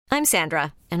I'm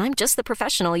Sandra, and I'm just the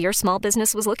professional your small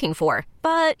business was looking for.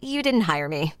 But you didn't hire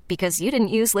me because you didn't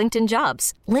use LinkedIn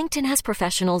Jobs. LinkedIn has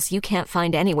professionals you can't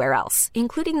find anywhere else,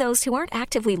 including those who aren't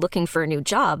actively looking for a new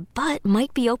job, but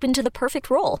might be open to the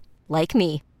perfect role, like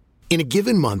me. In a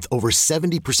given month, over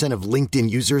 70% of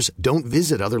LinkedIn users don't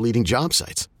visit other leading job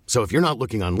sites. So if you're not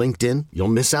looking on LinkedIn, you'll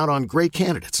miss out on great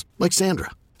candidates like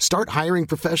Sandra. Start hiring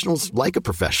professionals like a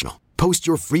professional. Post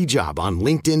your free job on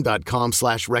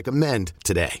linkedin.com/recommend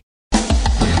today.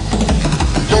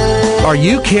 Are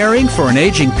you caring for an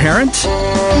aging parent?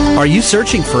 Are you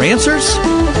searching for answers?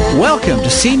 Welcome to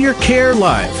Senior Care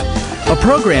Live, a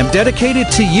program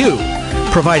dedicated to you,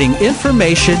 providing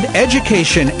information,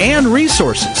 education, and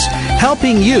resources,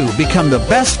 helping you become the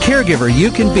best caregiver you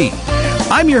can be.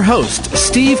 I'm your host,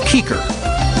 Steve Keeker.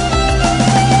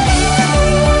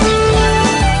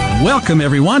 Welcome,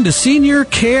 everyone, to Senior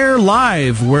Care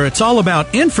Live, where it's all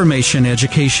about information,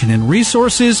 education, and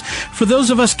resources for those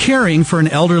of us caring for an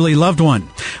elderly loved one.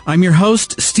 I'm your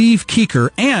host, Steve Keeker,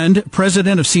 and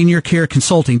president of Senior Care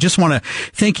Consulting. Just want to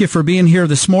thank you for being here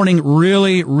this morning.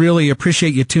 Really, really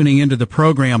appreciate you tuning into the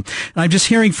program. And I'm just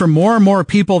hearing from more and more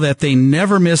people that they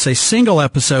never miss a single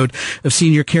episode of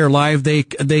Senior Care Live.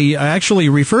 They actually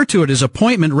refer to it as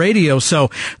appointment radio. So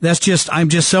I'm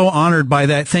just so honored by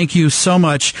that. Thank you so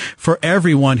much for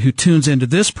everyone who tunes into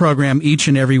this program each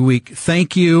and every week.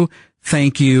 Thank you.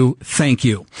 Thank you. Thank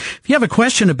you. If you have a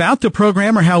question about the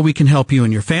program or how we can help you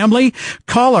and your family,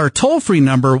 call our toll-free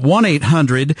number,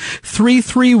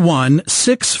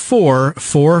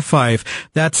 1-800-331-6445.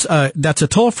 That's a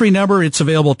toll-free number. It's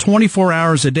available 24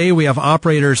 hours a day. We have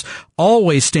operators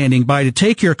always standing by to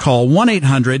take your call,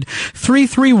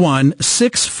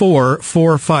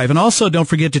 1-800-331-6445. And also don't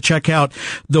forget to check out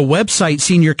the website,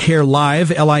 Senior Care Live,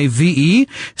 Live,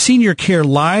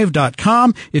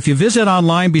 seniorcarelive.com. If you visit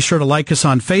online, be sure to like us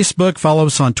on Facebook, follow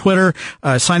us on Twitter,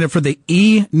 sign up for the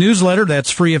e-newsletter.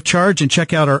 That's free of charge, and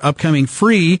check out our upcoming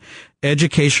free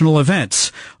educational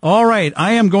events. All right,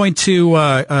 I am going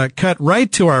to cut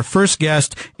right to our first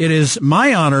guest. It is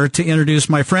my honor to introduce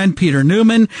my friend Peter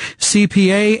Newman,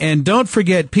 CPA, and don't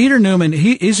forget, Peter Newman,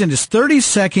 he is in his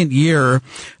 32nd year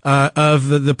of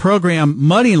the program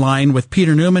Money Line with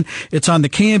Peter Newman. It's on the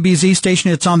KMBZ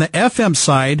station. It's on the FM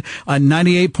side on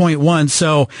 98.1.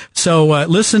 So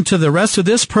listen to the rest of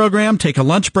this program, take a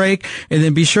lunch break, and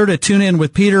then be sure to tune in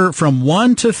with Peter from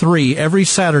 1 to 3 every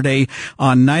Saturday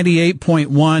on 98.1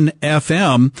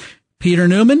 FM. Peter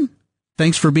Newman,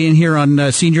 thanks for being here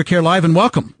on Senior Care Live, and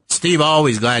welcome. Steve,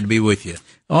 always glad to be with you.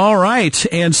 All right.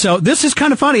 And so this is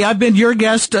kind of funny. I've been your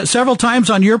guest several times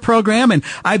on your program, and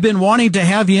I've been wanting to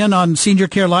have you in on Senior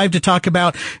Care Live to talk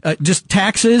about just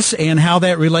taxes and how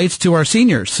that relates to our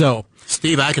seniors. So,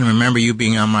 Steve, I can remember you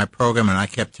being on my program, and I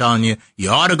kept telling you, you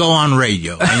ought to go on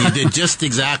radio. And you did just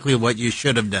exactly what you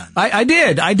should have done. I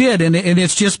did. And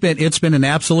it's been an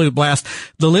absolute blast.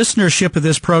 The listenership of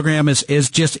this program is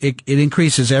just, it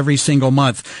increases every single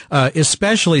month,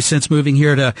 especially since moving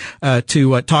here to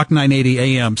Talk 980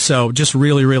 AM. So just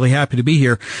really, really happy to be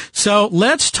here. So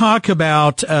let's talk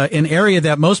about, an area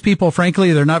that most people,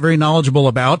 frankly, they're not very knowledgeable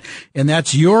about. And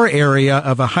that's your area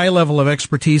of a high level of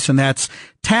expertise, and that's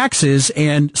taxes,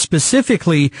 and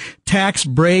specifically tax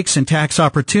breaks and tax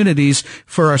opportunities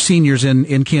for our seniors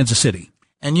in Kansas City.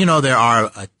 And there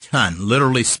are a ton,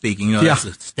 literally speaking, that's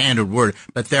a standard word,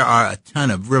 but there are a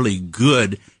ton of really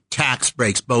good tax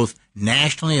breaks, both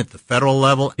nationally at the federal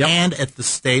level and at the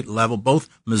state level, both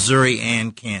Missouri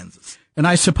and Kansas. And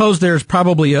I suppose there's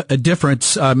probably a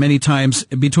difference many times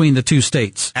between the two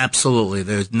states. Absolutely.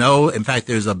 In fact,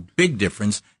 there's a big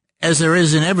difference, as there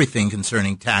is in everything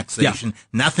concerning taxation. Yeah.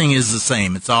 Nothing is the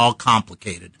same. It's all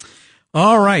complicated.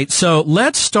 All right. So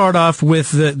let's start off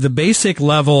with the basic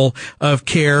level of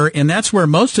care. And that's where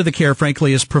most of the care,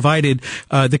 frankly, is provided,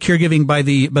 the caregiving by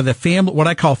the family, what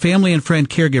I call family and friend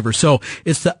caregivers. So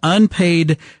it's the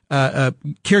unpaid,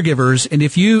 caregivers. And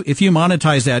if you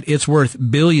monetize that, it's worth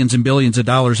billions and billions of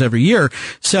dollars every year.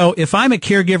 So if I'm a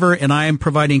caregiver and I am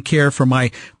providing care for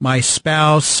my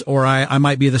spouse, or I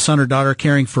might be the son or daughter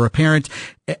caring for a parent,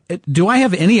 do I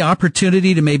have any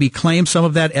opportunity to maybe claim some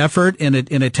of that effort in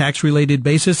a tax-related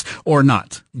basis or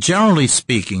not? Generally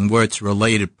speaking, where it's a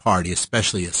related party,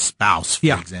 especially a spouse,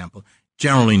 for example,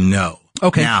 generally no.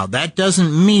 Okay. Now, that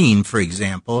doesn't mean, for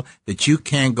example, that you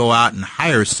can't go out and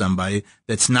hire somebody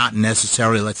that's not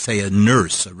necessarily, let's say, a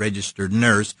nurse, a registered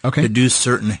nurse, to do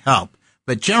certain help.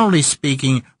 But generally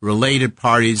speaking, related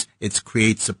parties, it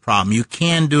creates a problem. You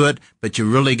can do it, but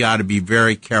you really got to be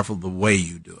very careful the way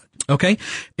you do it. Okay.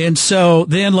 And so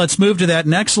then let's move to that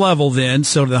next level then.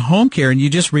 So to the home care, and you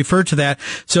just referred to that.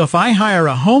 So if I hire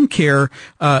a home care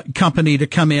company to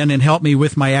come in and help me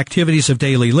with my activities of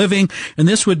daily living, and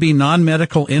this would be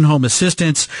non-medical in-home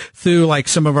assistance through like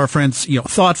some of our friends,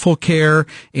 Thoughtful Care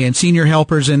and Senior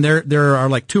Helpers, and there are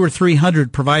like 200 or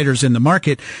 300 providers in the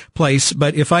marketplace.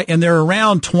 But and they're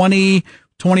around $21,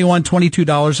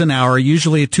 $22 an hour,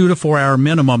 usually a 2 to 4 hour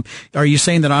minimum. Are you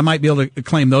saying that I might be able to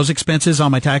claim those expenses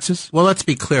on my taxes? Well, let's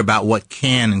be clear about what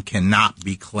can and cannot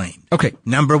be claimed. Okay.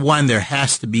 Number one, there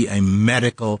has to be a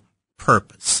medical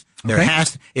purpose.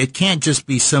 It can't just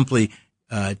be simply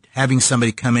having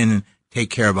somebody come in and take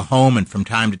care of a home and from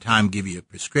time to time give you a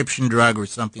prescription drug or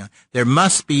something. There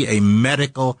must be a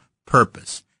medical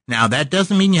purpose. Now, that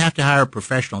doesn't mean you have to hire a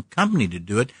professional company to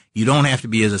do it. You don't have to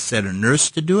be, as I said, a nurse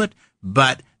to do it.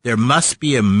 But there must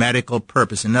be a medical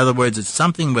purpose. In other words, it's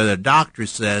something where the doctor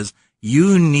says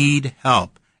you need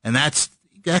help. And that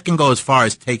can go as far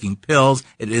as taking pills.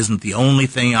 It isn't the only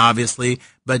thing, obviously.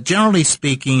 But generally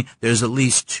speaking, there's at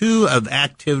least 2 of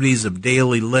activities of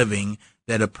daily living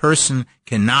that a person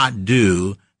cannot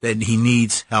do that he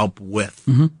needs help with.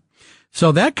 Mm-hmm.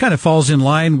 So that kind of falls in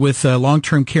line with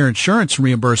long-term care insurance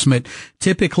reimbursement.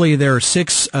 Typically, there are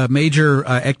 6 major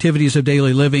activities of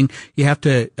daily living. You have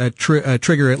to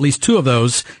trigger at least 2 of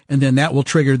those, and then that will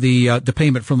trigger the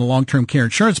payment from the long-term care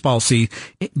insurance policy,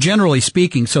 generally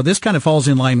speaking. So this kind of falls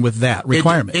in line with that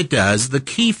requirement. It does. The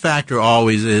key factor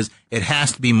always is it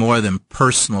has to be more than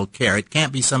personal care. It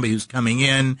can't be somebody who's coming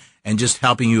in and just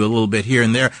helping you a little bit here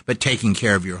and there, but taking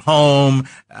care of your home,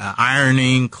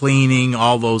 ironing, cleaning,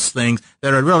 all those things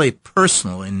that are really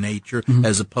personal in nature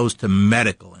as opposed to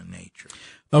medical in nature.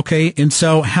 Okay, and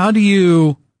so how do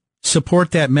you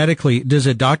support that medically? Does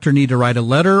a doctor need to write a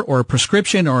letter or a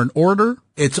prescription or an order?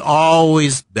 It's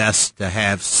always best to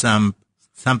have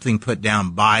something put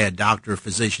down by a doctor or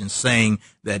physician saying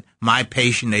that my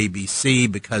patient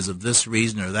ABC, because of this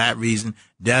reason or that reason,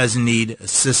 does need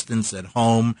assistance at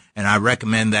home, and I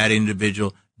recommend that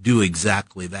individual do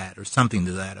exactly that or something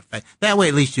to that effect. That way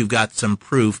at least you've got some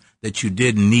proof that you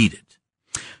did need it.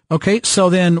 Okay, so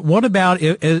then what about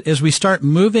as we start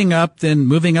moving up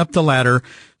the ladder?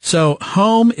 So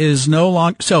home is no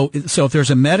longer, so if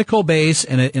there's a medical base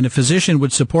and a physician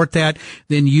would support that,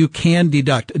 then you can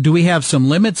deduct. Do we have some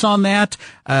limits on that?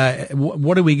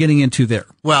 What are we getting into there?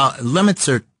 Well, limits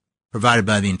are provided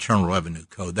by the Internal Revenue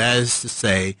Code. That is to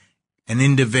say, an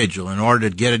individual, in order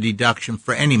to get a deduction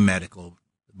for any medical,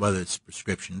 whether it's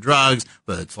prescription drugs,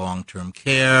 whether it's long-term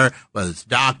care, whether it's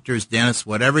doctors, dentists,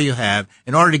 whatever you have,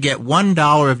 in order to get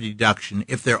 $1 of deduction,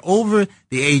 if they're over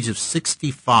the age of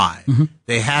 65,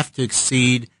 they have to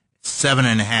exceed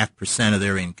 7.5% of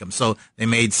their income. So they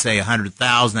made, say,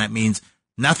 $100,000. That means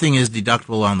nothing is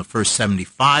deductible on the first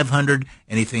 $7,500.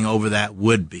 Anything over that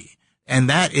would be. And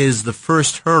that is the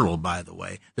first hurdle, by the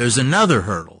way. There's another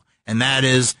hurdle, and that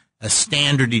is a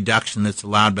standard deduction that's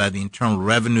allowed by the Internal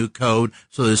Revenue Code.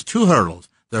 So there's 2 hurdles.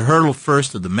 The hurdle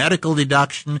first of the medical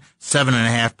deduction,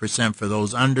 7.5% for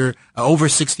those over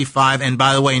 65, and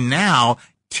by the way, now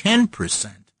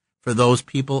 10% for those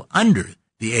people under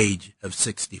the age of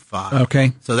 65.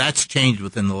 Okay. So that's changed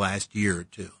within the last year or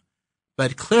 2.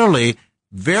 But clearly,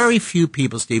 very few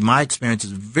people, Steve, my experience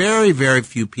is very, very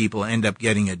few people end up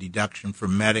getting a deduction for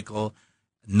medical.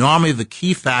 Normally, the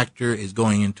key factor is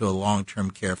going into a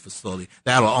long-term care facility.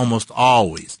 That'll almost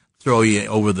always throw you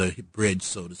over the bridge,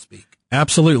 so to speak.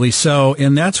 Absolutely. So,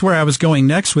 and that's where I was going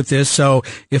next with this. So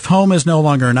if home is no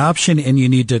longer an option and you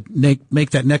need to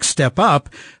make that next step up,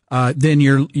 then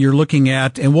you're looking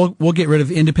at, and we'll get rid of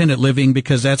independent living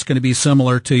because that's going to be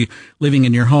similar to living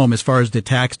in your home as far as the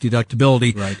tax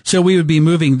deductibility. Right. So we would be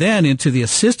moving then into the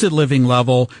assisted living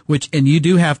level, and you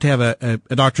do have to have a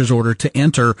doctor's order to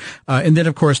enter. And then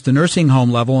of course the nursing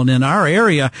home level. And in our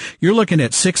area, you're looking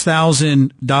at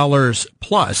 $6,000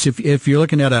 plus. If you're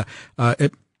looking at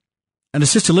an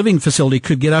assisted living facility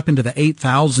could get up into the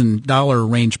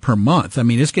 $8,000 range per month. I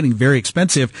mean, it's getting very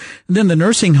expensive. And then the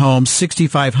nursing home,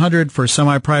 $6,500 for a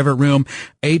semi-private room,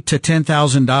 $8,000 to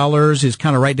 $10,000 is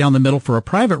kind of right down the middle for a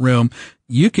private room.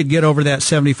 You could get over that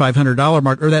 $7,500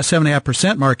 mark or that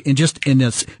 7.5% mark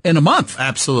in a month.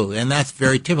 Absolutely, and that's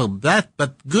very typical. But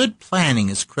good planning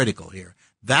is critical here.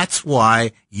 That's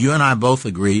why you and I both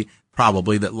agree,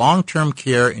 probably, that long-term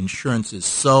care insurance is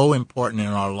so important in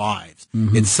our lives.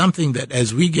 Mm-hmm. It's something that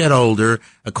as we get older,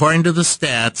 according to the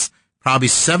stats, probably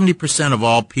 70% of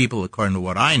all people, according to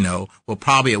what I know, will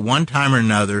probably at one time or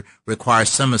another require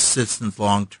some assistance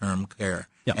long-term care.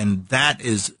 Yep. And that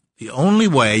is the only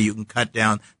way you can cut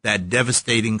down that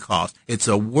devastating cost. It's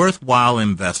a worthwhile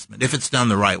investment, if it's done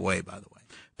the right way, by the way.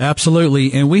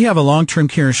 Absolutely. And we have a long-term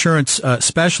care insurance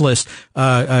specialist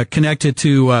connected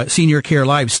to Senior Care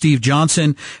Live, Steve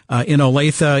Johnson in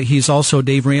Olathe. He's also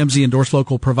Dave Ramsey, endorsed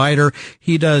local provider.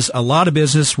 He does a lot of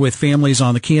business with families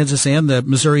on the Kansas and the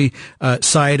Missouri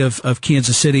side of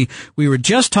Kansas City. We were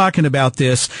just talking about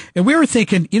this, and we were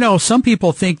thinking, some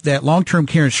people think that long-term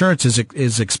care insurance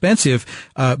is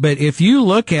expensive, but if you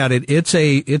look at it, it's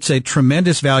a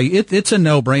tremendous value. It's a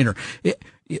no-brainer.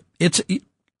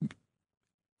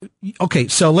 Okay,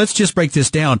 so let's just break this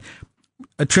down.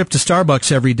 A trip to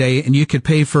Starbucks every day, and you could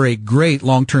pay for a great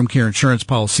long-term care insurance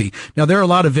policy. Now, there are a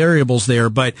lot of variables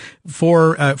there, but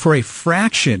for a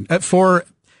fraction of a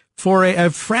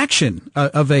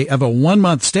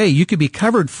 1-month stay, you could be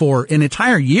covered for an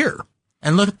entire year.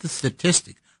 And look at the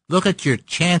statistics. Look at your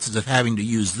chances of having to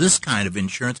use this kind of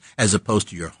insurance as opposed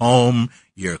to your home,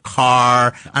 your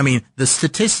car. I mean, the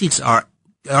statistics are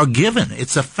given.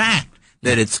 It's a fact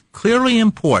that it's clearly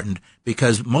important,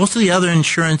 because most of the other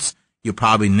insurance you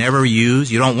probably never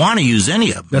use. You don't want to use any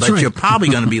of them, That's but right. You're probably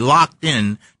going to be locked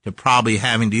in to probably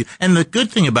having to use. And the good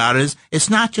thing about it is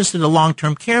it's not just at a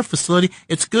long-term care facility.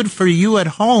 It's good for you at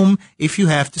home if you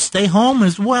have to stay home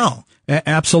as well.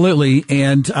 Absolutely.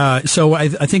 And so I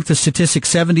think the statistic,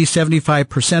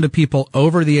 75% of people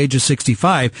over the age of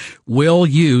 65 will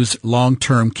use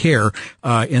long-term care,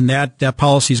 and that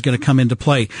policy is going to come into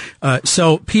play.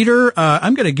 So, Peter,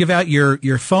 I'm going to give out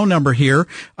your phone number here,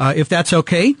 if that's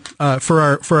okay,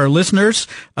 for our listeners.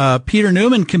 Peter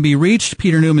Newman can be reached,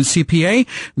 Peter Newman CPA,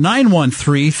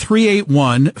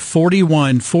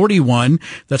 913-381-4141.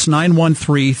 That's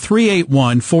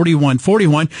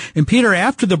 913-381-4141. And Peter,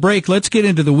 after the break, let's get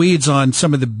into the weeds on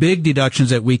some of the big deductions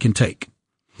that we can take.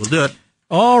 We'll do it.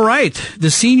 All right. The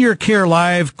Senior Care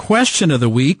Live question of the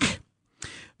week.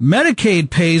 Medicaid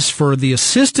pays for the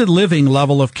assisted living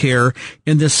level of care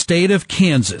in the state of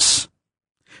Kansas.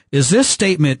 Is this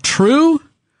statement true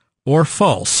or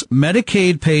false?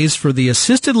 Medicaid pays for the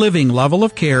assisted living level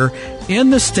of care in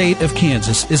the state of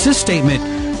Kansas. Is this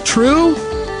statement true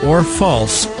or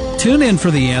false? Tune in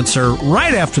for the answer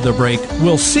right after the break.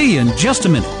 We'll see you in just a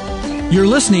minute. You're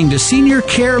listening to Senior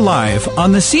Care Live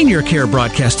on the Senior Care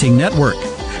Broadcasting Network.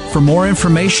 For more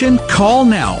information, call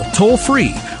now, toll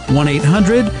free,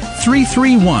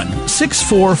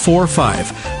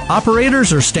 1-800-331-6445.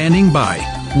 Operators are standing by,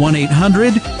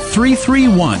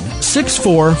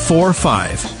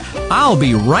 1-800-331-6445. I'll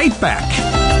be right back.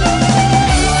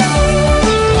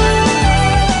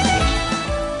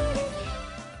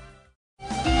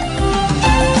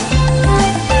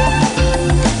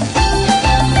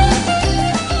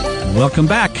 Welcome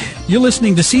back. You're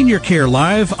listening to Senior Care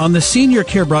Live on the Senior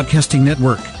Care Broadcasting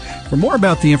Network. For more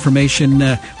about the information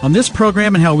on this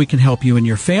program and how we can help you and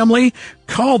your family,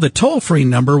 call the toll-free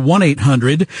number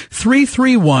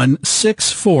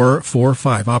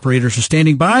 1-800-331-6445. Operators are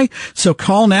standing by, so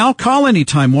call now. Call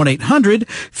anytime,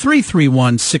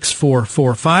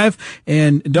 1-800-331-6445.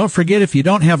 And don't forget, if you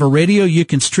don't have a radio, you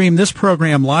can stream this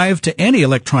program live to any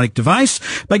electronic device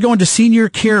by going to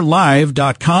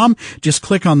seniorcarelive.com. Just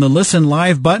click on the Listen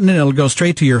Live button, and it'll go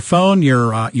straight to your phone,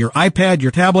 your iPad,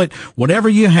 your tablet, whatever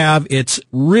you have. It's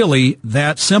really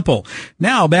that simple.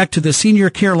 Now, back to the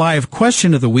Senior Care Live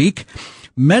question of the week.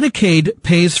 Medicaid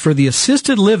pays for the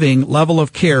assisted living level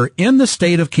of care in the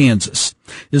state of Kansas.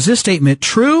 Is this statement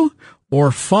true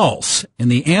or false?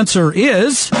 And the answer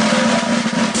is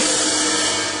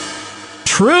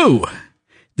true.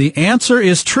 The answer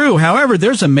is true. However,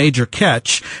 there's a major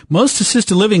catch. Most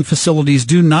assisted living facilities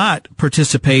do not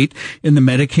participate in the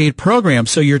Medicaid program,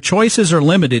 so your choices are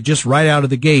limited just right out of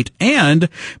the gate. And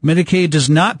Medicaid does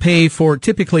not pay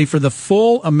typically for the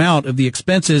full amount of the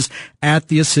expenses at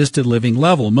the assisted living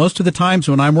level. Most of the times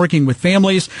when I'm working with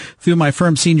families through my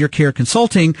firm Senior Care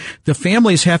Consulting, the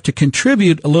families have to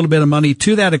contribute a little bit of money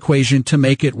to that equation to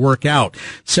make it work out.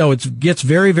 So it gets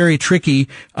very, very tricky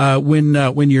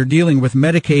when you're dealing with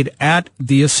Medicaid at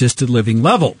the assisted living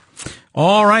level.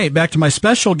 All right, back to my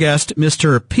special guest,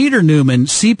 Mr. Peter Newman,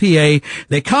 CPA.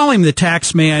 They call him the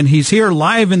tax man. He's here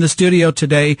live in the studio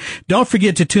today. Don't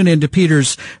forget to tune into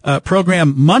Peter's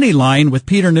program Moneyline with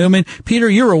Peter Newman. Peter,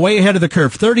 you're way ahead of the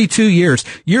curve, 32 years.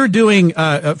 You're doing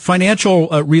financial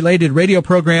related radio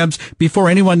programs before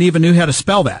anyone even knew how to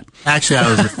spell that. Actually, I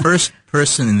was the first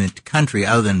person in the country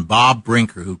other than Bob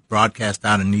Brinker, who broadcast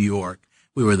out of New York,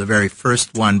 We were the very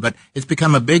first one, but it's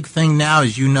become a big thing now,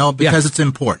 as you know, because it's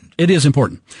important. It is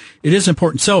important. It is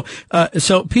important. So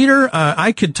Peter,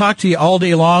 I could talk to you all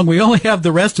day long. We only have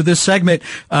the rest of this segment,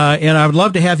 and I would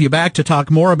love to have you back to talk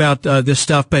more about this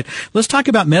stuff. But let's talk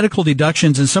about medical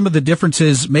deductions and some of the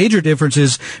differences, major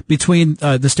differences between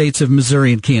the states of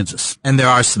Missouri and Kansas. And there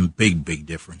are some big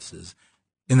differences.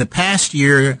 In the past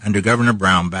year, under Governor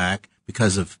Brownback,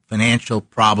 because of financial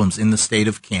problems in the state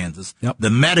of Kansas, the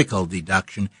medical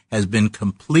deduction has been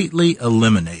completely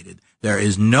eliminated. There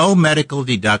is no medical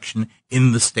deduction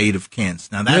in the state of Kansas.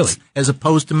 Now, that's as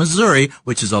opposed to Missouri,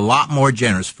 which is a lot more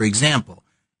generous. For example,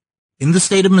 in the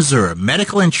state of Missouri,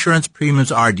 medical insurance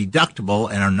premiums are deductible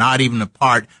and are not even a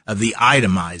part of the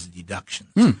itemized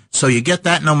deductions. So you get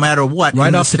that no matter what.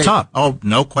 Right off the top. Oh,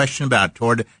 no question about it,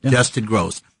 toward adjusted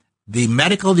gross. The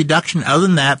medical deduction, other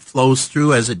than that, flows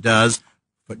through as it does,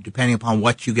 but depending upon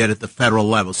what you get at the federal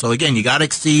level. So again, you got to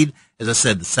exceed, as I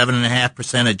said, the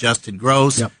 7.5% adjusted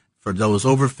gross. For those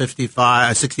over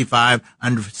 65,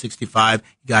 under 65,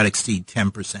 you got to exceed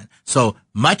 10%. So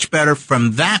much better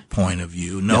from that point of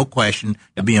view, no question,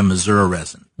 to be a Missouri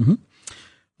resident.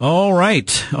 All right.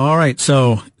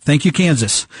 So thank you,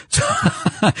 Kansas.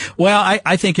 Well,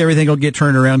 I think everything will get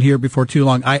turned around here before too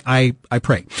long. I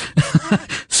pray.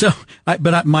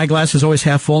 But my glass is always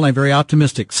half full, and I'm very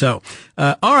optimistic. So,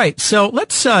 all right. So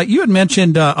let's, you had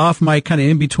mentioned, off my kind of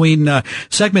in between,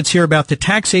 segments here about the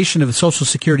taxation of the Social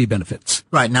Security benefits.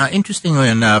 Right. Now, interestingly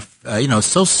enough,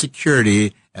 Social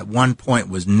Security at one point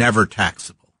was never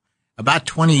taxable. About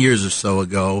 20 years or so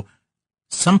ago,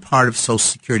 some part of Social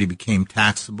Security became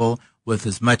taxable, with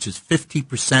as much as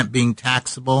 50% being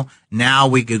taxable. Now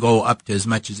we could go up to as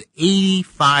much as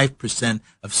 85%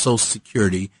 of Social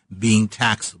Security being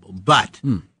taxable. But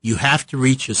you have to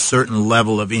reach a certain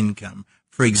level of income.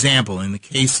 For example, in the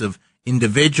case of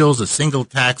individuals, a single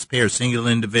taxpayer, single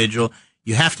individual,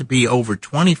 you have to be over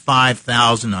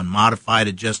 $25,000 on modified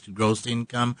adjusted gross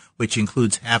income, which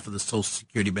includes half of the Social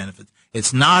Security benefits.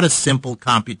 It's not a simple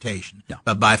computation,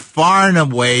 but by far and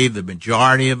away, the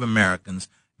majority of Americans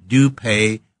do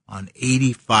pay on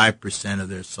 85% of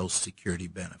their Social Security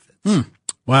benefits.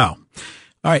 Wow.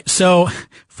 All right. So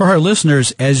for our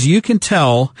listeners, as you can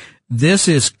tell, this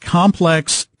is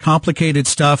complex, complicated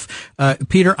stuff.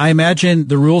 Peter, I imagine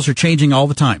the rules are changing all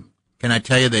the time. Can I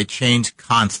tell you, they change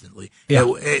constantly.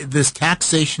 This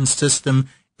taxation system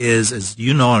is, as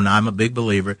you know, and I'm a big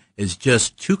believer, is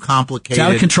just too complicated. It's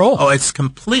out of control. Oh, it's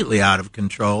completely out of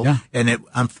control. And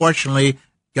unfortunately,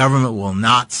 government will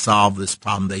not solve this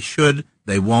problem. They should.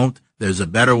 They won't. There's a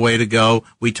better way to go.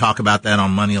 We talk about that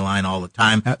on Moneyline all the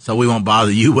time, so we won't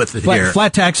bother you with it here.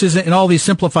 Flat taxes and all these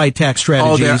simplified tax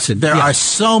strategies. There are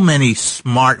so many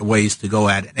smart ways to go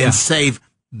at it and save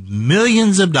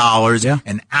millions of dollars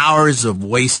and hours of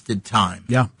wasted time.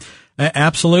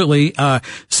 Absolutely.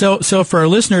 So for our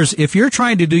listeners, if you're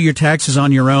trying to do your taxes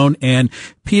on your own and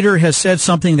Peter has said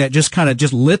something that just kind of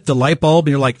just lit the light bulb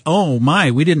and you're like, oh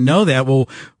my, we didn't know that. Well,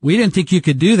 we didn't think you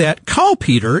could do that. Call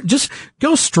Peter. Just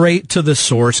go straight to the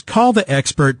source. Call the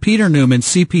expert, Peter Newman,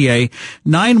 CPA,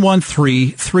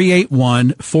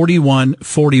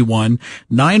 913-381-4141,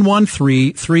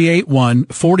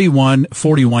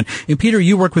 913-381-4141. And Peter,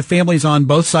 you work with families on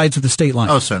both sides of the state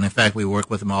line. Oh, certainly. In fact, we work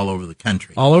with them all over the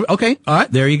country. All over. Okay. All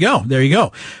right. There you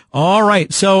go. All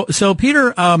right. So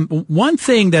Peter, one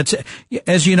thing that's,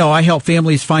 as you know, I help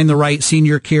families find the right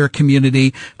senior care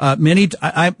community.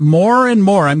 More and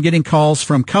more, I'm getting calls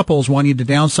from couples wanting to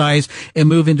downsize and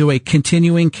move into a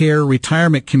continuing care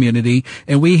retirement community.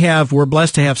 And we're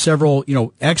blessed to have several,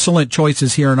 excellent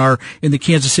choices here in the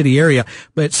Kansas City area.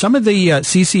 But some of the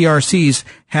CCRCs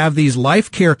have these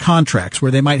life care contracts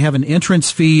where they might have an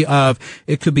entrance fee of,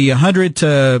 it could be $100,000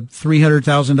 to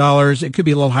 $300,000. It could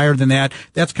be a little higher than that.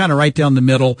 That's kind of right down the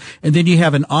middle. And then you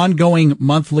have an ongoing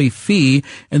monthly fee.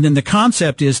 And then the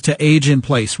concept is to age in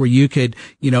place where you could,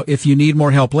 if you need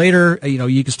more help later,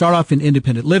 you can start off in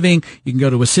independent living. You can go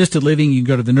to assisted living. You can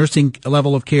go to the nursing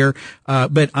level of care.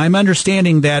 But I'm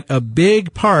understanding that a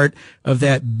big part of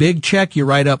that big check you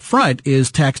write up front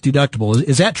is tax deductible.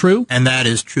 Is that true? And that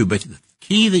is true. But the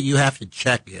key that you have to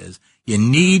check is you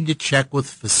need to check with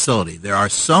facility. There are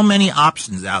so many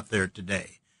options out there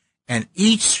today, and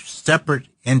each separate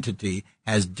entity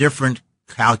has different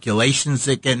calculations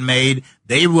that get made.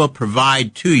 They will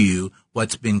provide to you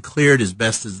what's been cleared as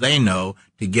best as they know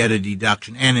to get a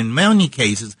deduction. And in many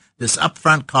cases, this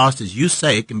upfront cost, as you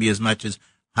say, it can be as much as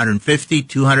 $150,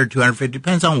 $200, $250,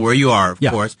 depends on where you are, of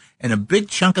course. And a big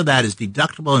chunk of that is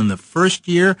deductible in the first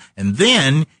year, and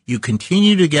then you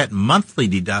continue to get monthly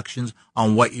deductions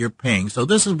on what you're paying. So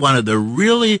this is one of the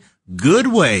really good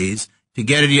ways to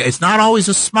get it. It's not always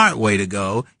a smart way to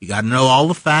go. You got to know all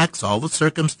the facts, all the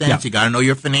circumstances. You got to know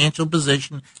your financial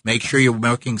position. Make sure you're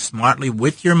working smartly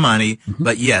with your money.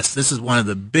 But yes, this is one of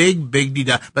the big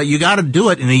deductions. But you got to do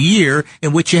it in a year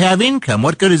in which you have income.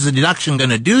 What good is the deduction going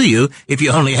to do you if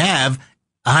you only have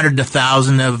 100 to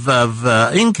 1,000 of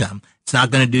income? It's not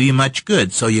going to do you much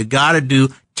good. So you got to do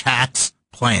tax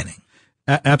planning.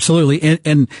 Absolutely.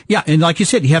 And like you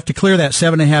said, you have to clear that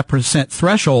 7.5%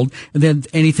 threshold, and then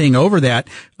anything over that.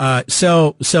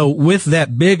 So with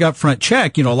that big upfront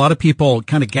check, a lot of people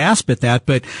kind of gasp at that,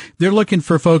 but they're looking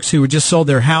for folks who just sold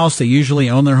their house. They usually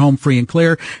own their home free and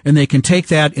clear, and they can take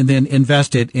that and then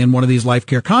invest it in one of these life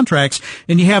care contracts.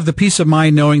 And you have the peace of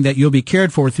mind knowing that you'll be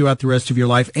cared for throughout the rest of your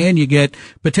life, and you get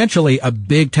potentially a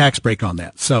big tax break on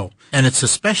that. And it's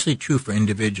especially true for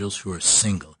individuals who are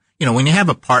single. When you have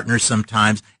a partner,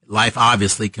 sometimes life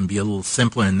obviously can be a little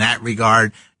simpler in that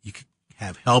regard. You can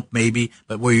have help maybe,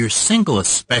 but where you're single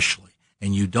especially,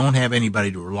 and you don't have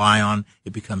anybody to rely on,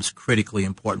 it becomes critically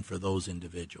important for those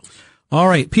individuals. All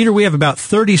right, Peter, we have about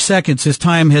 30 seconds. This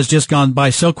time has just gone by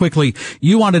so quickly.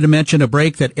 You wanted to mention a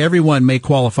break that everyone may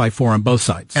qualify for on both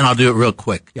sides. And I'll do it real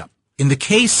quick. Yeah. In the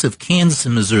case of Kansas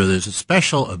and Missouri, there's a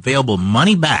special available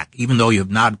money back, even though you have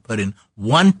not put in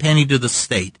 1 penny to the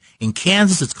state. In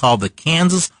Kansas, it's called the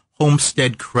Kansas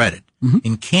Homestead Credit.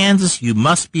 In Kansas, you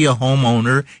must be a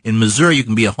homeowner. In Missouri, you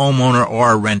can be a homeowner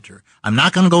or a renter. I'm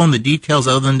not going to go into the details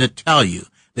other than to tell you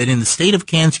that in the state of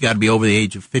Kansas, you got to be over the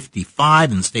age of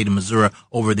 55. In the state of Missouri,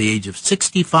 over the age of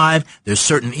 65. There's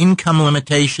certain income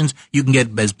limitations. You can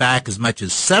get back as much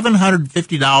as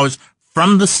 $750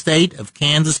 from the state of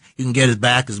Kansas. You can get it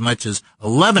back as much as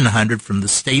 $1,100 from the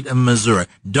state of Missouri.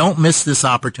 Don't miss this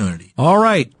opportunity. All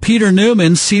right. Peter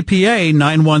Newman, CPA,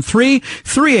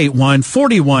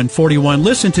 913-381-4141.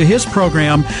 Listen to his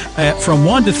program from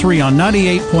 1 to 3 on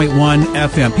 98.1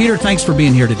 FM. Peter, thanks for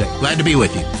being here today. Glad to be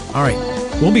with you. All right.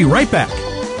 We'll be right back.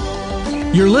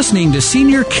 You're listening to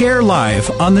Senior Care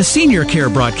Live on the Senior Care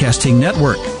Broadcasting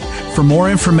Network. For more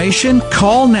information,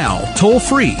 call now, toll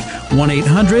free,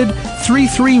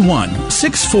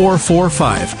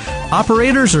 1-800-331-6445.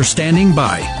 Operators are standing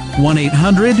by.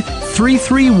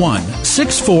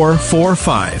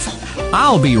 1-800-331-6445.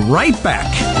 I'll be right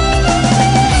back.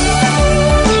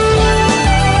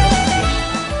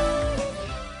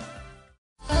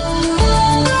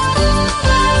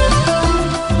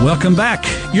 Welcome back.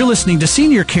 You're listening to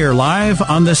Senior Care Live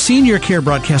on the Senior Care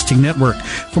Broadcasting Network.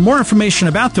 For more information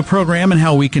about the program and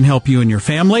how we can help you and your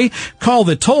family, call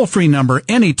the toll-free number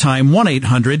anytime,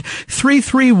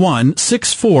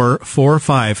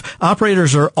 1-800-331-6445.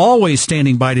 Operators are always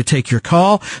standing by to take your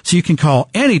call, so you can call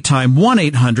anytime,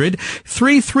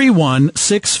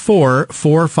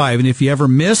 1-800-331-6445. And if you ever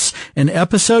miss an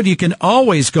episode, you can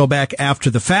always go back after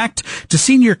the fact to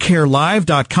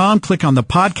seniorcarelive.com, click on the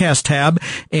podcast tab,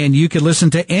 and you can listen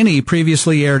to any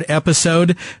previously aired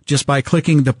episode just by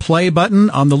clicking the play button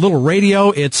on the little radio.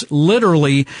 It's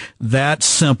literally that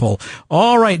simple.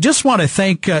 All right. Just want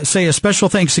to say a special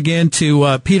thanks again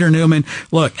to Peter Newman.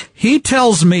 Look, he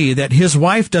tells me that his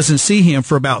wife doesn't see him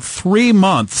for about 3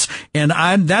 months, and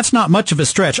that's not much of a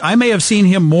stretch. I may have seen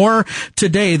him more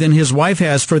today than his wife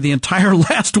has for the entire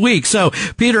last week. So,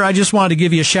 Peter, I just wanted to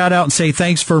give you a shout out and say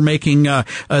thanks for making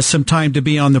some time to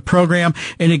be on the program.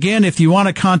 And again, if you want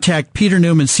to contact Peter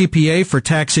Newman, CPA, for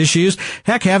tax issues,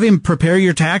 heck, have him prepare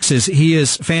your taxes. He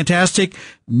is fantastic.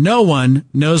 No one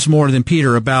knows more than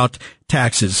Peter about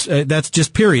taxes. That's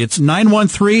just period. It's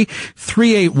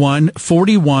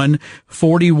 913-381-4141.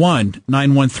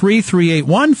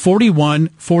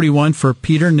 913-381-4141 for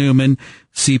Peter Newman,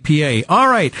 CPA. All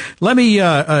right. Let me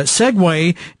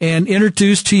segue and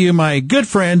introduce to you my good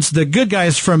friends, the good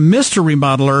guys from Mr.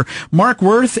 Remodeler, Mark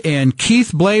Worth and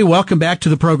Keith Blay. Welcome back to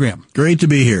the program. Great to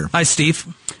be here. Hi,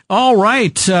 Steve. All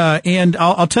right. And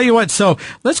I'll tell you what. So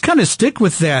let's kind of stick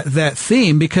with that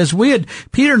theme, because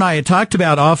Peter and I had talked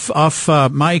about off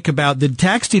mic about the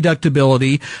tax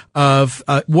deductibility of,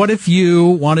 what if you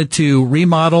wanted to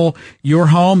remodel your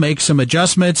home, make some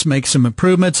adjustments, make some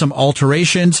improvements, some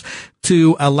alterations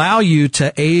to allow you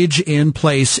to age in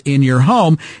place in your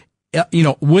home.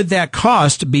 Would that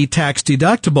cost be tax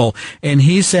deductible? And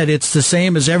he said it's the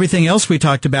same as everything else we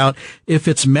talked about. If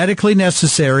it's medically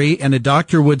necessary and a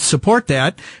doctor would support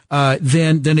that,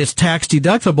 then it's tax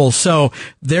deductible. So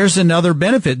there's another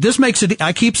benefit. This makes it,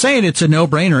 I keep saying it's a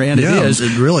no-brainer, and it is.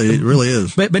 It really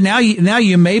is. But now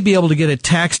you may be able to get a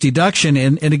tax deduction,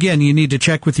 and again, you need to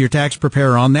check with your tax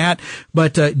preparer on that.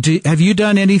 But have you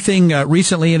done anything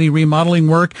recently, any remodeling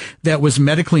work that was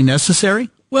medically necessary?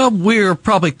 Well, we're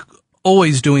probably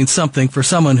always doing something for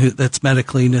someone that's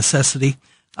medically necessity.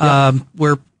 Yeah.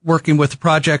 We're working with the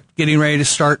project, getting ready to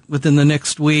start within the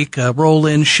next week. A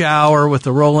roll-in shower with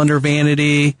a roll-under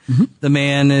vanity. Mm-hmm. The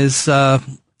man is,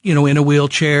 in a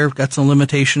wheelchair, got some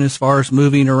limitation as far as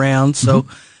moving around. So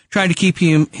trying to keep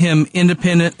him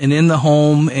independent and in the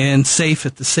home and safe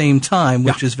at the same time,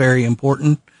 which is very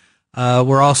important.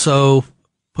 We're also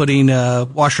putting a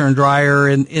washer and dryer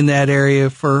in that area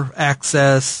for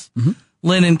access,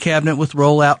 linen cabinet with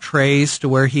roll-out trays to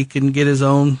where he can get his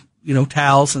own,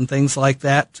 towels and things like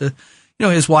that.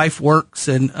 His wife works,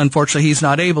 and unfortunately he's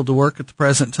not able to work at the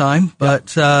present time.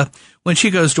 But when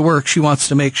she goes to work, she wants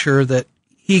to make sure that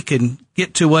he can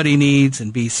get to what he needs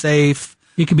and be safe.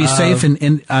 He can be safe and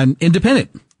independent.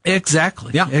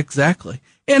 Exactly. Yeah. Exactly.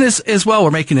 And as well,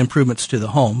 we're making improvements to the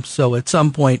home. So at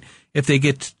some point, if they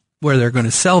get where they're going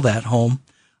to sell that home,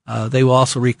 they will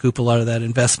also recoup a lot of that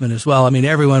investment as well. I mean,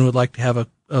 everyone would like to have a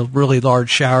really large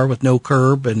shower with no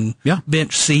curb and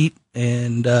bench seat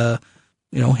and,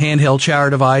 handheld shower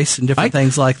device and different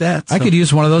things like that. So. I could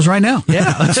use one of those right now.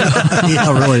 Yeah.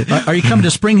 Yeah, really. Are you coming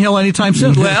to Spring Hill anytime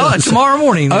soon? Well, tomorrow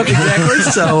morning. Okay. Exactly.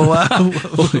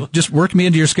 So, just work me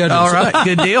into your schedule. All right.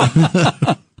 Good deal.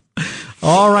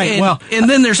 All right. And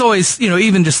then there's always,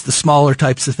 even just the smaller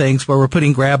types of things where we're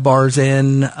putting grab bars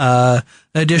in,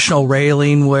 additional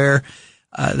railing where,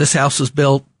 this house was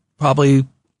built probably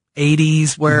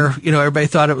 80s where, everybody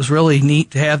thought it was really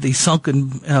neat to have the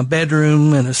sunken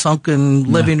bedroom and a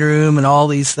sunken living room and all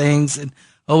these things. And,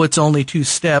 it's only 2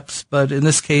 steps. But in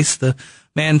this case, the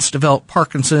man's developed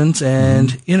Parkinson's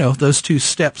and, those 2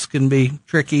 steps can be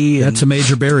tricky. That's a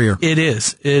major barrier. It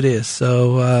is.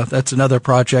 So, that's another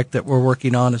project that we're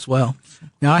working on as well.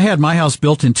 Now, I had my house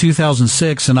built in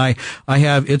 2006 and I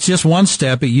have, it's just 1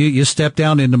 step. You step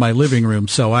down into my living room.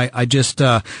 So I just,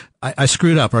 I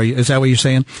screwed up. Is that what you're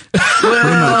saying?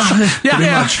 Well, Pretty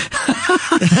much.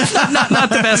 not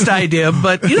the best idea,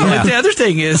 but the other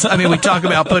thing is, we talk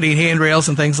about putting handrails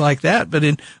and things like that, but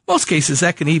in most cases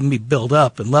that can even be built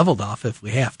up and leveled off if we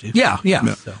have to. Yeah.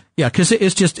 So. Yeah, because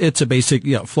it's a basic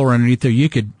floor underneath there. You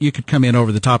could come in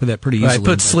over the top of that pretty easily. Right,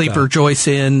 put sleeper joists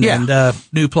in and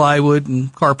new plywood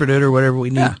and carpet it or whatever we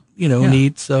need.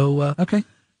 Need. So okay,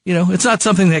 it's not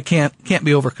something that can't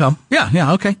be overcome.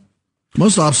 Yeah. Okay.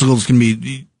 Most obstacles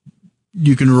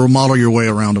you can remodel your way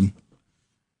around them.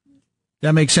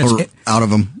 That makes sense. Or out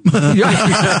of them.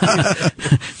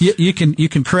 You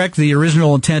can correct the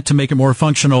original intent to make it more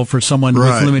functional for someone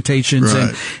with limitations.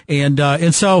 Right. And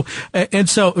so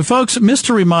folks,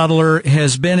 Mr. Remodeler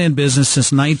has been in business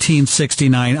since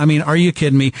 1969. Are you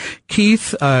kidding me?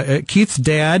 Keith's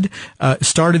dad,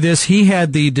 started this. He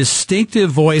had the distinctive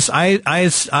voice.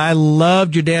 I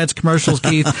loved your dad's commercials,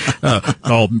 Keith.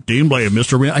 Dean Blay,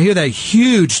 Mr. Remodeler. I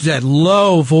hear that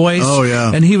low voice. Oh,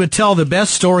 yeah. And he would tell the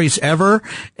best stories ever.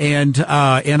 And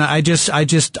I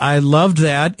loved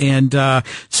that. And,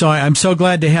 so I'm so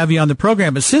glad to have you on the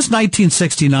program. But since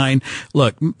 1969,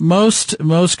 look, most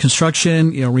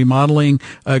construction, remodeling,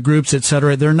 groups, et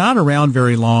cetera, they're not around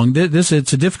very long. It's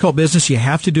a difficult business. You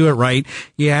have to do it right.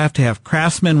 You have to have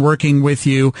craftsmen working with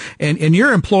you and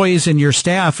your employees and your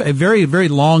staff are very, very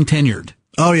long tenured.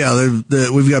 Oh yeah.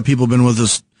 We've got people been with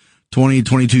us 20,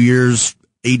 22 years,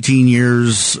 18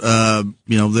 years.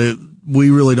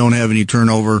 We really don't have any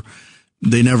turnover.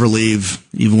 They never leave,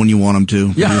 even when you want them to.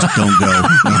 They just don't go. No,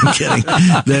 I'm kidding.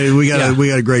 We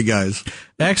got great guys.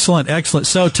 Excellent.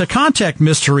 So to contact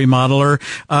Mr. Remodeler,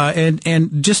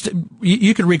 and just,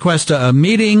 you can request a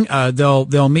meeting.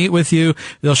 They'll meet with you.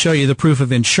 They'll show you the proof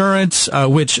of insurance,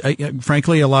 which,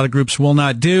 frankly, a lot of groups will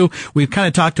not do. We've kind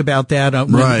of talked about that,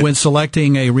 when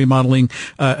selecting a remodeling,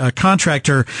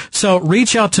 contractor. So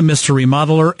reach out to Mr.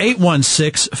 Remodeler,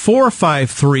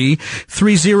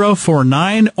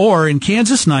 816-453-3049, or in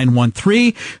Kansas,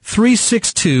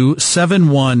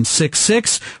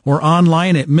 913-362-7166, or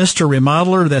online at Mr.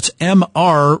 Remodeler. That's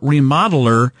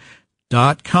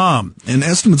mrremodeler.com. And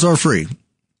estimates are free.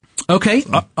 Okay.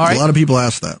 All right. A lot of people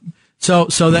ask that. So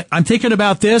that I'm thinking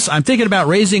about this. I'm thinking about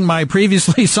raising my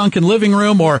previously sunken living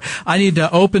room, or I need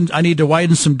to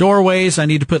widen some doorways. I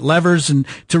need to put levers and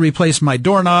to replace my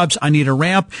doorknobs. I need a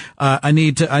ramp. I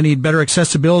need better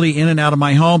accessibility in and out of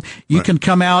my home. You can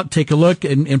come out, take a look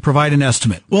and provide an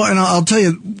estimate. Well, and I'll tell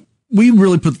you, we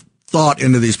really put thought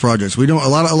into these projects. We don't, a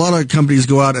lot of companies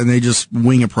go out and they just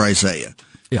wing a price at you.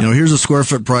 Yeah. Here's a square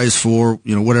foot price for,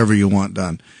 whatever you want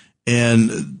done.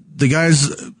 And the guys,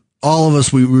 all of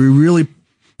us, we really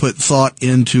put thought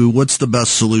into what's the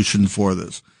best solution for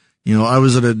this. I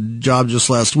was at a job just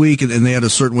last week and they had a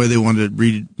certain way they wanted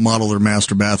to remodel their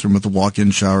master bathroom with a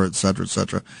walk-in shower, et cetera, et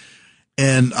cetera.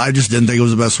 And I just didn't think it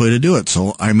was the best way to do it.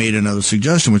 So I made another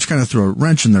suggestion, which kind of threw a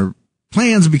wrench in their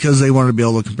plans because they wanted to be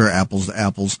able to compare apples to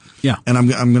apples. Yeah. And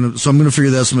I'm going to figure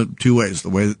the estimate two ways: the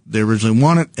way they originally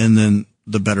want it, and then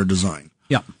the better design.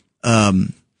 Yeah.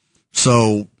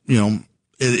 So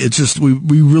it's just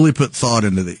we really put thought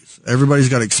into these. Everybody's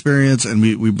got experience, and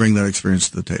we bring that experience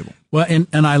to the table. Well,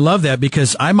 and I love that,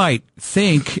 because I might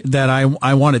think that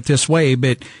I want it this way,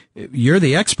 but you're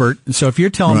the expert. So if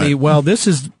you're telling me, well, this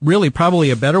is really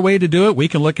probably a better way to do it, we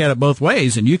can look at it both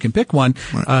ways, and you can pick one.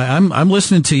 Right. I'm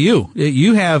listening to you.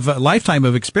 You have a lifetime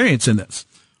of experience in this.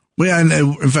 Well, yeah, and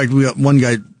in fact, we got one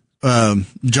guy,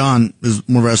 John is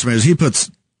one of our estimators. He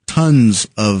puts tons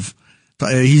of.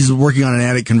 He's working on an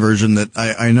attic conversion that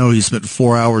I know he spent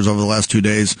 4 hours over the last 2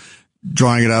 days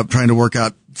drawing it up, trying to work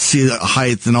out see the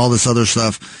height and all this other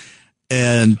stuff.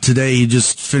 And today he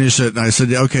just finished it, and I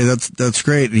said, okay, that's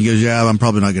great. And he goes, yeah, I'm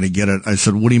probably not going to get it. I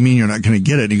said, what do you mean you're not going to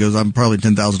get it? And he goes, I'm probably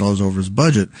 $10,000 over his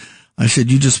budget. I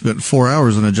said, you just spent 4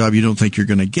 hours on a job you don't think you're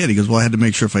going to get. He goes, well, I had to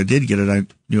make sure if I did get it, I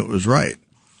knew it was right.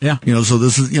 Yeah. So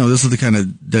this is the kind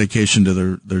of dedication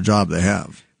to their job they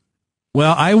have.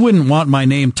 Well, I wouldn't want my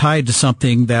name tied to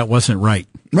something that wasn't right.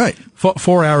 Right.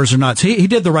 4 hours or not. So he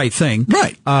did the right thing.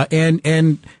 Right.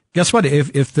 And guess what?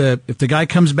 If the guy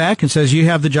comes back and says you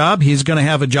have the job, he's going to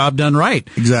have a job done right.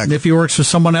 Exactly. And if he works for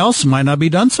someone else, it might not be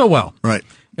done so well. Right.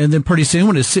 And then pretty soon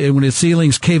when his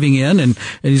ceiling's caving in and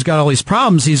he's got all these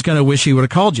problems, he's going to wish he would have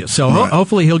called you. So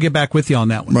hopefully he'll get back with you on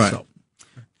that one. Right. So,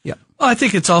 yeah. Well, I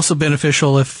think it's also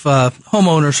beneficial if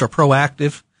homeowners are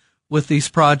proactive with these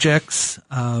projects.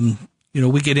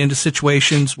 We get into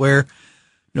situations where,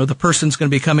 the person's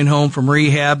going to be coming home from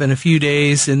rehab in a few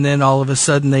days, and then all of a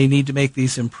sudden they need to make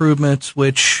these improvements,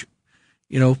 which,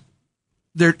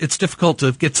 it's difficult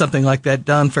to get something like that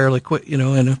done fairly quick,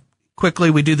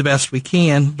 quickly. We do the best we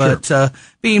can, but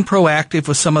being proactive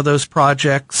with some of those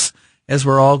projects as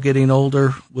we're all getting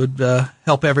older would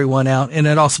help everyone out, and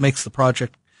it also makes the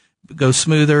project go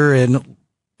smoother and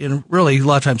really a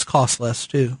lot of times cost less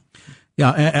too.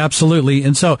 Yeah, absolutely.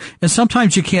 And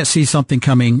sometimes you can't see something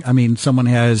coming. I mean, someone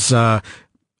has,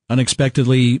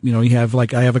 unexpectedly, I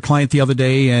have a client the other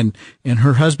day and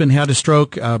her husband had a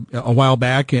stroke, a while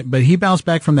back, but he bounced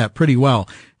back from that pretty well.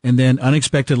 And then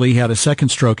unexpectedly he had a second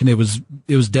stroke, and it was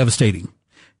devastating.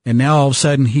 And now all of a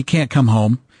sudden he can't come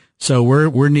home. So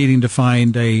we're needing to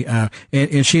find the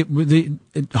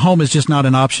home is just not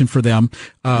an option for them.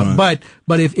 But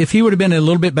if he would have been in a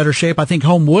little bit better shape, I think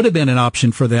home would have been an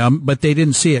option for them, but they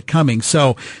didn't see it coming.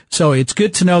 So it's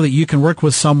good to know that you can work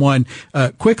with someone,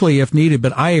 quickly if needed.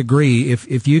 But I agree,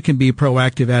 if you can be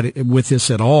proactive at it with this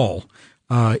at all,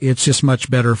 it's just much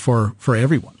better for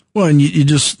everyone. Well, and you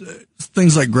just,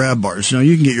 things like grab bars,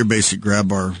 you can get your basic grab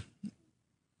bar,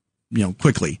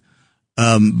 quickly.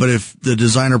 But if the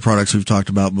designer products we've talked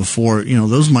about before,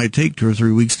 those might take 2 or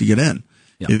 3 weeks to get in.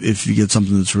 Yep. If you get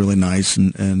something that's really nice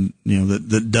and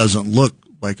that doesn't look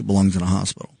like it belongs in a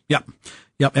hospital.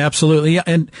 Yep, absolutely. Yeah,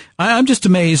 and I'm just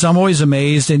amazed. I'm always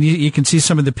amazed, and you can see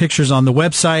some of the pictures on the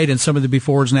website and some of the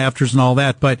befores and afters and all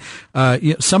that. But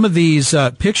some of these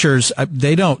pictures,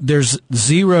 there's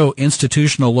zero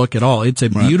institutional look at all. It's a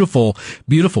beautiful,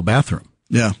 beautiful bathroom.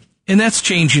 Yeah, and that's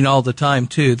changing all the time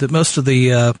too. That most of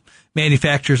the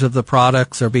manufacturers of the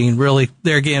products are being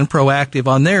they're again proactive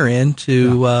on their end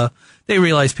to they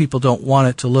realize people don't want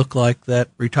it to look like that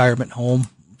retirement home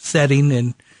setting,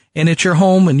 and it's your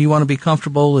home and you want to be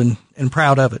comfortable and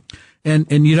proud of it.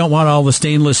 And you don't want all the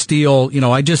stainless steel,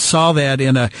 I just saw that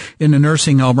in a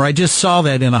nursing home, or I just saw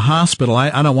that in a hospital.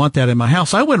 I don't want that in my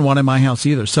house. I wouldn't want it in my house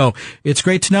either. So it's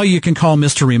great to know you can call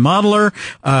Mr. Remodeler,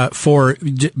 for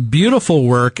beautiful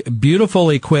work,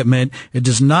 beautiful equipment. It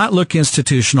does not look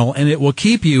institutional, and it will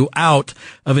keep you out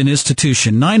of an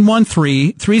institution.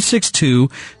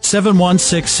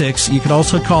 913-362-7166. You could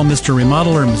also call Mr.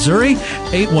 Remodeler in Missouri,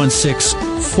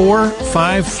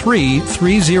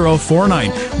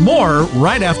 816-453-3049. More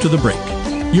right after the break.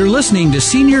 You're listening to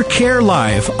Senior Care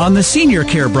Live on the Senior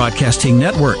Care Broadcasting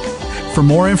Network. For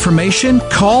more information,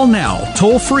 call now,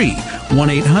 toll free,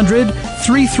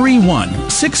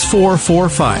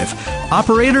 1-800-331-6445.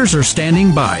 Operators are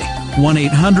standing by,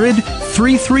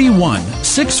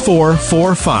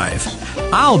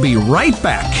 1-800-331-6445. I'll be right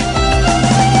back.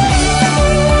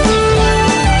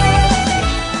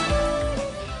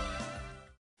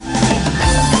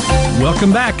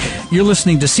 Welcome back. You're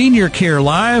listening to Senior Care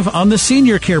Live on the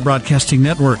Senior Care Broadcasting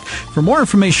Network. For more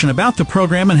information about the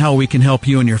program and how we can help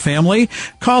you and your family,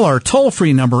 call our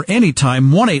toll-free number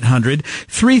anytime,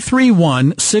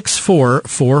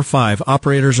 1-800-331-6445.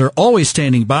 Operators are always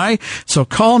standing by, so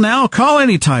call now, call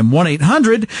anytime,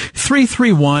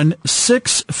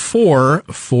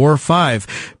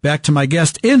 1-800-331-6445. Back to my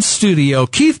guest in studio,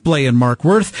 Keith Blay and Mark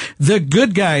Worth, the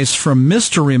good guys from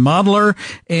Mr. Remodeler.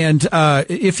 And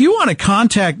if you want to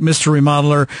contact Mr.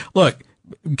 Remodeler, look,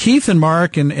 Keith and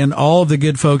Mark and all of the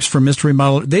good folks from Mr.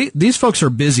 Remodeler, these folks are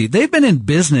busy. They've been in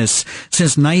business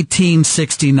since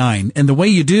 1969. And the way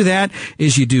you do that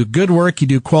is you do good work, you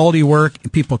do quality work,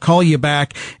 and people call you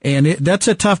back. And that's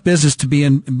a tough business to be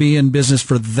in business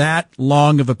for that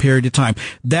long of a period of time.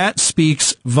 That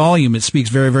speaks volume. It speaks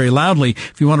very, very loudly.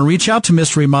 If you want to reach out to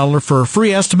Mr. Remodeler for a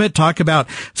free estimate, talk about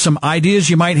some ideas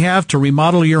you might have to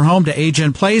remodel your home to age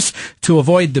in place to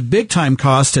avoid the big time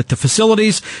cost at the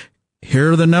facilities,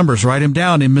 here are the numbers. Write them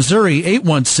down. In Missouri,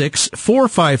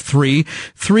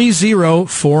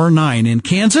 816-453-3049. In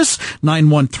Kansas,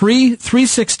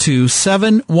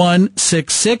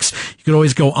 913-362-7166. You can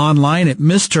always go online at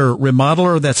Mr.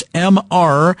 Remodeler. That's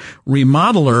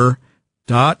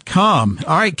mrremodeler.com.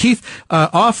 All right, Keith,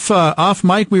 off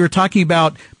mic, we were talking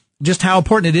about just how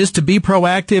important it is to be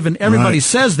proactive, and everybody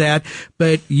says that,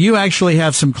 but you actually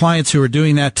have some clients who are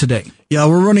doing that today. Yeah,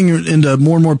 we're running into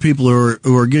more and more people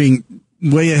who are getting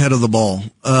way ahead of the ball.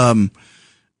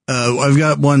 I've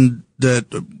got one that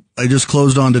I just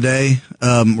closed on today,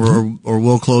 or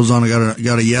will close on. I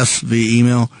got a yes via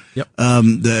email. Yep.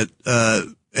 And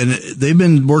they've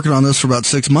been working on this for about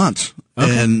 6 months.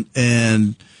 Okay.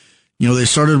 And you know, they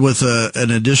started with an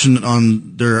addition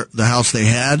on the house they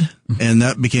had, and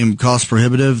that became cost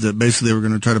prohibitive. That basically they were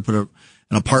going to try to put an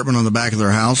apartment on the back of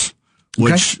their house,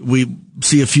 which we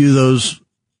see a few of those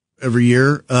every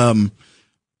year.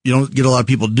 You don't get a lot of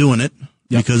people doing it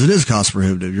because it is cost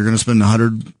prohibitive. You're going to spend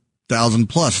 $100,000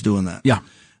 plus doing that. Yeah.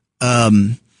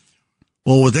 Well,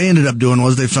 what they ended up doing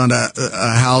was they found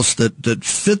a house that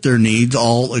fit their needs,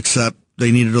 all except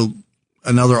they needed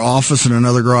another office and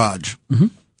another garage. Mm-hmm.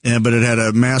 But it had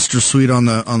a master suite on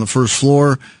the first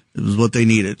floor. It was what they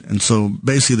needed. And so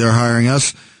basically they're hiring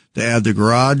us to add the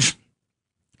garage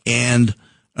and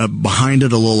behind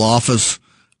it a little office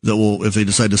that will, if they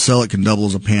decide to sell it, can double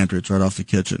as a pantry. It's right off the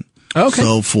kitchen. Okay.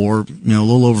 So for, a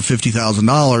little over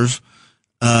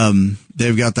 $50,000,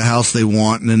 they've got the house they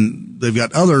want, and then they've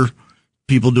got other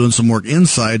people doing some work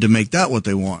inside to make that what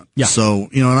they want. Yeah. So,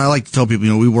 and I like to tell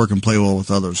people, we work and play well with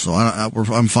others. So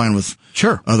I'm fine with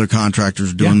other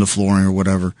contractors doing the flooring or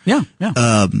whatever. Yeah.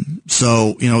 Yeah.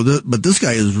 So, but this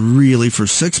guy is really, for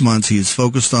 6 months, he's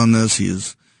focused on this. He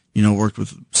is, worked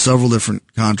with several different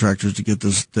contractors to get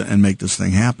this and make this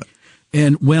thing happen.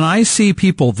 And when I see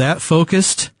people that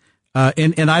focused,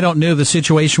 and I don't know the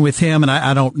situation with him, and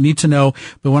I don't need to know,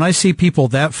 but when I see people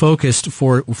that focused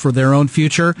for their own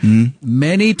future,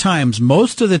 many times,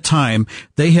 most of the time,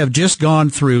 they have just gone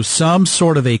through some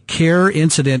sort of a care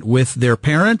incident with their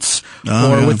parents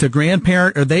with the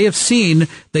grandparent, or they've seen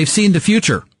the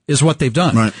future. Is what they've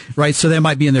done, right? So they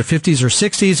might be in their 50s or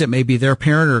 60s. It may be their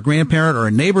parent or a grandparent or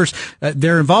a neighbor's.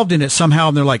 They're involved in it somehow,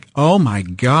 and they're like, "Oh my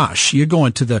gosh, you're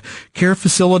going to the care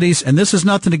facilities." And this is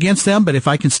nothing against them, but if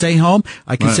I can stay home,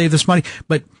 I can save this money.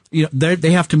 But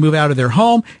they have to move out of their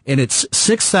home, and it's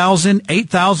 $6,000,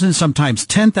 $8,000, sometimes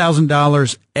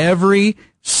 $10,000 every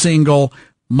single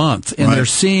month, and they're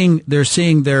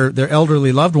seeing their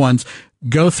elderly loved ones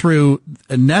go through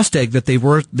a nest egg that they've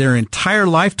worked their entire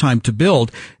lifetime to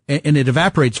build, and it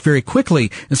evaporates very quickly.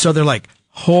 And so they're like,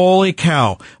 holy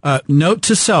cow. Note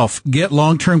to self, get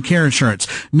long-term care insurance.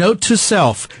 Note to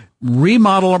self,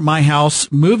 remodel my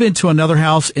house, move into another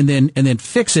house, and then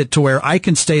fix it to where I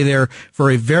can stay there for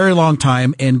a very long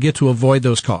time and get to avoid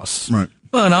those costs. Right.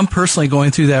 Well, and I'm personally going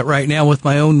through that right now with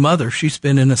my own mother. She's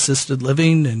been in assisted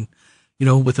living and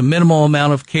with a minimal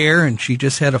amount of care, and she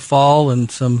just had a fall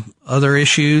and some other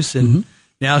issues, and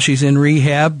now she's in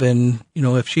rehab. And,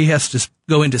 if she has to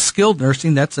go into skilled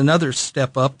nursing, that's another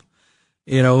step up,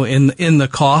 in the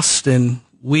cost. And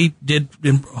we did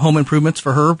home improvements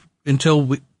for her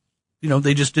until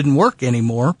they just didn't work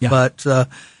anymore. Yeah. But,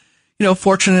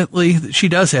 fortunately she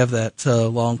does have that,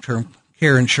 long-term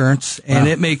care insurance, and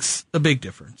it makes a big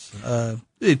difference.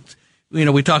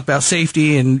 We talk about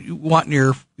safety and wanting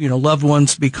your, loved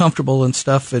ones to be comfortable and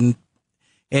stuff. And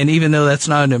even though that's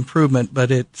not an improvement,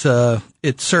 but it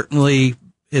certainly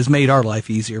has made our life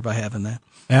easier by having that.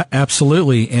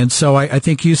 Absolutely. And so I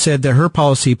think you said that her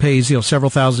policy pays,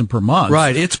 several thousand per month.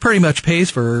 Right. It's pretty much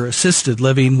pays for assisted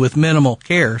living with minimal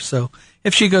care. So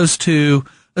if she goes to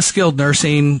a skilled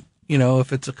nursing,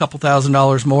 if it's a couple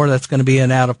 $1,000s more, that's going to be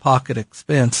an out-of-pocket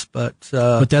expense. But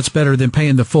that's better than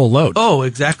paying the full load. Oh,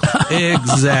 exactly.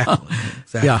 Exactly.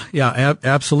 Yeah,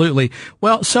 absolutely.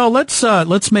 Well, so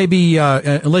let's maybe,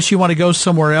 unless you want to go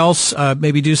somewhere else,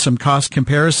 maybe do some cost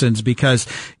comparisons, because,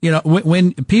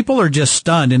 when people are just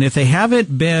stunned, and if they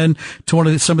haven't been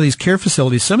to some of these care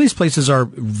facilities, some of these places are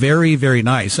very, very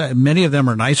nice. Many of them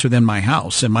are nicer than my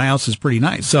house, and my house is pretty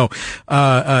nice. So, but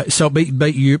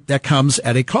that comes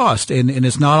at a cost, and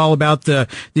it's not all about the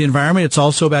environment. It's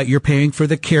also about you're paying for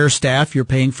the care staff, you're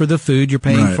paying for the food, you're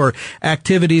paying for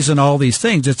activities and all these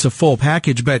things. It's a full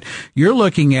package. But you're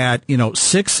looking at,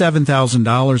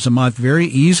 $6,000-7,000 a month very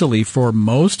easily for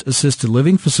most assisted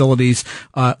living facilities,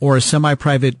 or a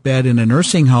semi-private bed in a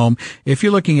nursing home. If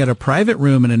you're looking at a private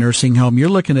room in a nursing home, you're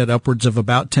looking at upwards of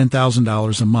about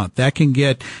 $10,000 a month.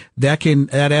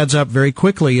 That adds up very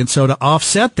quickly. And so to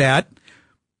offset that,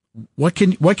 what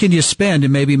can you spend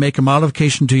and maybe make a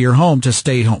modification to your home to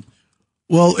stay home?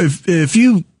 Well, if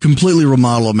you completely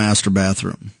remodel a master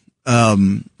bathroom,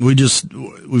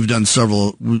 we've done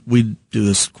several, we do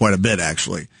this quite a bit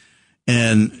actually.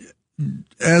 And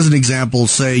as an example,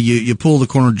 say you pull the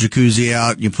corner jacuzzi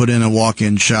out, you put in a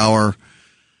walk-in shower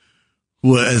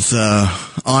with,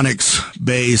 onyx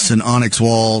base and onyx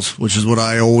walls, which is what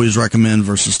I always recommend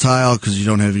versus tile, because you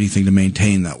don't have anything to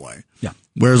maintain that way. Yeah.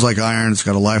 Whereas like iron, it's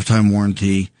got a lifetime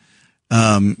warranty.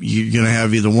 You're going to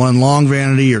have either one long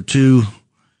vanity or two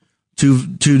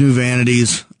new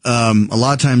vanities. A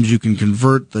lot of times you can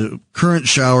convert the current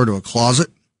shower to a closet,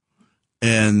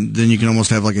 and then you can almost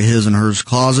have like a his and hers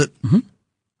closet. Mm-hmm.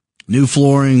 New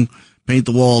flooring, paint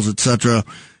the walls, etc.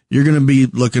 You're going to be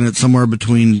looking at somewhere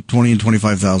between $20,000 and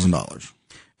 $25,000.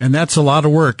 And that's a lot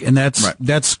of work, and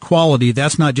that's quality.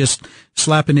 That's not just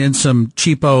slapping in some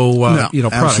cheapo,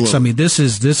 products. Absolutely. I mean, this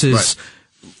is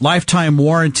lifetime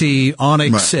warranty,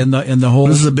 onyx, and the whole.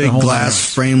 This is a big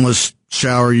glass frameless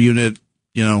shower unit.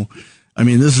 I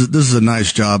mean, this is a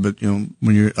nice job, but when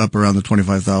you're up around the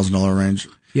 $25,000 range.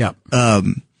 Yeah.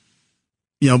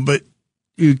 But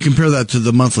you compare that to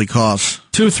the monthly costs.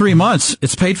 2-3 months,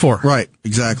 it's paid for. Right,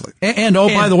 exactly. And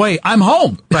by the way, I'm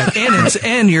home. Right.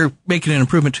 And you're making an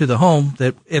improvement to the home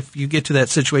that if you get to that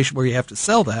situation where you have to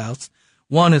sell the house,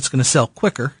 one, it's going to sell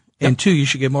quicker, and two, you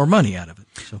should get more money out of it.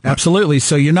 So. Absolutely.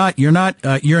 So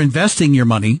you're investing your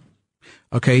money.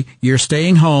 Okay. You're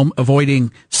staying home,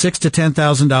 avoiding $6,000 to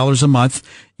 $10,000 a month.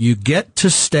 You get to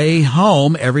stay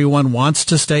home. Everyone wants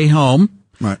to stay home.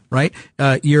 Right.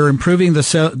 You're improving the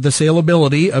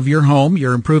saleability of your home.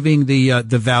 You're improving the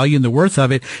value and the worth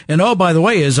of it. And by the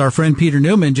way, as our friend Peter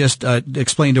Newman just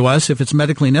explained to us, if it's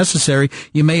medically necessary,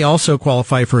 you may also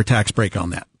qualify for a tax break on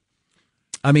that.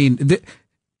 I mean,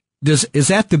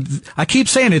 I keep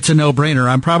saying it's a no-brainer.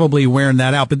 I'm probably wearing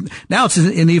that out, but now it's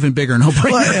an even bigger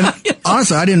no-brainer. Well,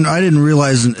 honestly, I didn't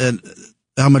realize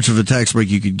how much of a tax break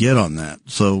you could get on that.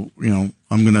 So, I'm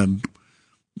going to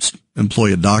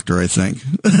employ a doctor, I think.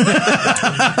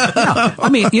 Yeah. I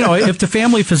mean, if the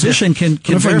family physician can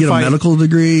if verify, I get a medical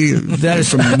degree that is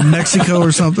from Mexico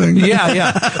or something.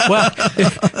 Yeah. Well,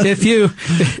 if you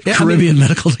Caribbean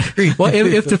medical degree. Well,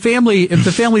 if the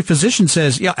family physician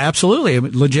says, yeah, absolutely,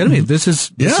 legitimate, this is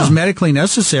medically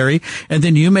necessary, and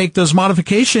then you make those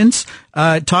modifications,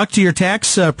 talk to your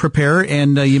tax preparer,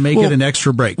 and you make it an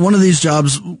extra break. One of these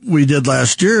jobs we did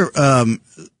last year,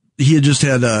 he had just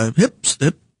had hip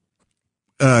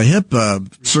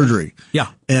surgery,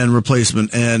 and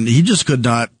replacement, and he just could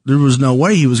not. There was no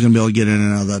way he was going to be able to get in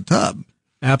and out of that tub.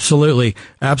 Absolutely.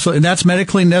 And that's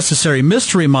medically necessary.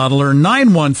 Mystery Modeler,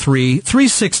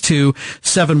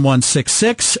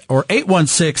 913-362-7166 or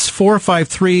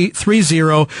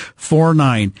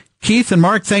 816-453-3049. Keith and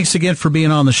Mark, thanks again for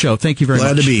being on the show. Thank you very much.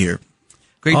 Glad to be here.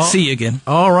 Great to see you again.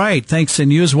 All right. Thanks,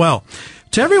 and you as well.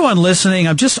 To everyone listening,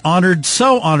 I'm just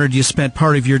so honored you spent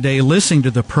part of your day listening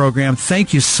to the program.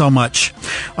 Thank you so much.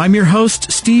 I'm your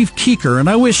host, Steve Keeker, and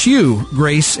I wish you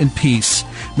grace and peace.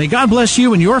 May God bless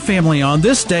you and your family on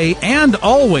this day and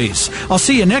always. I'll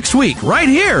see you next week right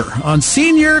here on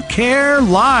Senior Care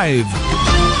Live.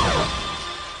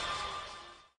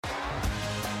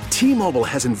 T-Mobile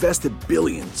has invested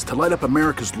billions to light up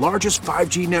America's largest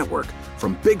 5G network,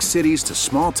 from big cities to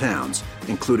small towns,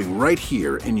 including right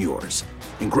here in yours.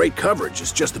 And great coverage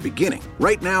is just the beginning.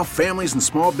 Right now, families and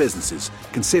small businesses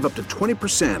can save up to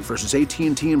 20% versus AT&T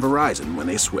and Verizon when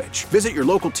they switch. Visit your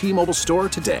local T-Mobile store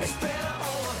today.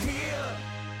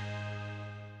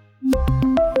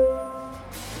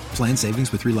 Plan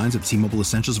savings with 3 lines of T-Mobile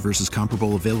Essentials versus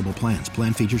comparable available plans.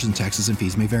 Plan features and taxes and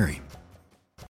fees may vary.